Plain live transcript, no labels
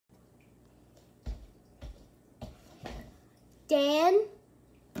Dan,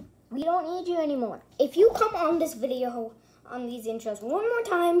 we don't need you anymore. If you come on this video, on these intros one more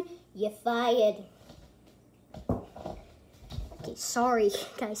time, you're fired. Okay, sorry,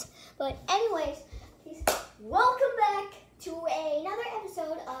 guys. But anyways, welcome back to another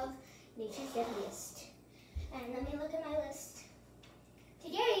episode of Nature's Deadliest. And let me look at my list.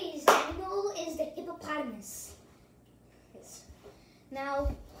 Today's animal is the hippopotamus. Yes.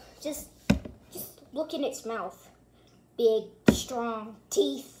 Now, just look in its mouth. Big, strong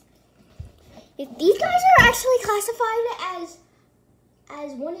teeth. These guys are actually classified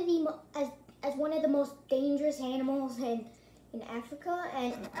as one of the most dangerous animals in Africa.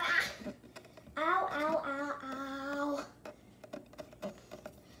 And ow.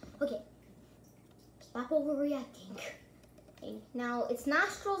 Okay, stop overreacting. Okay, now its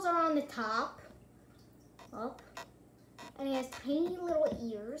nostrils are on the top, up, and it has tiny little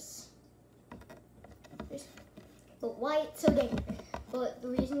ears. But why it's so dangerous? But the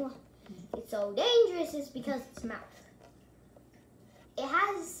reason why it's so dangerous is because its mouth. It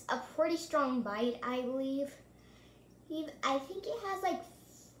has a pretty strong bite, I believe. I think it has like,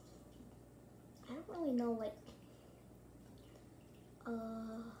 I don't really know,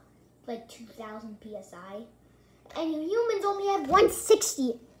 like 2,000 PSI. And humans only have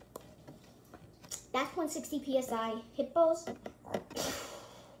 160. That's 160 PSI. Hippos,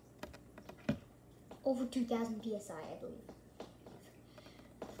 over 2,000 PSI, I believe.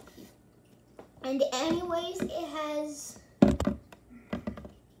 And anyways, it has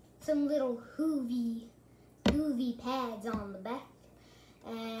some little hoovy pads on the back.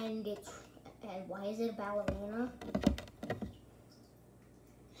 And why is it a ballerina?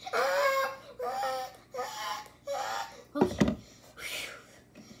 Okay.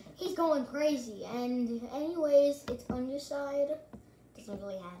 He's going crazy. And anyways, its underside doesn't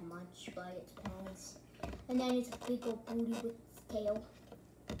really have much, but its paws. And then it's a big old booty with its tail.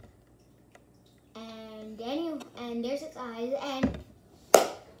 And there's its eyes. And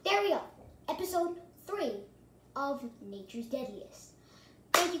there we go. Episode 3 of Nature's Deadliest.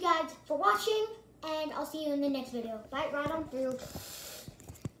 Thank you guys for watching, and I'll see you in the next video. Bite right on through.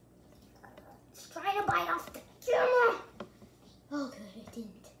 It's trying to bite off the camera. Oh, good, it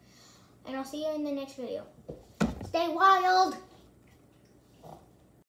didn't. And I'll see you in the next video. Stay wild.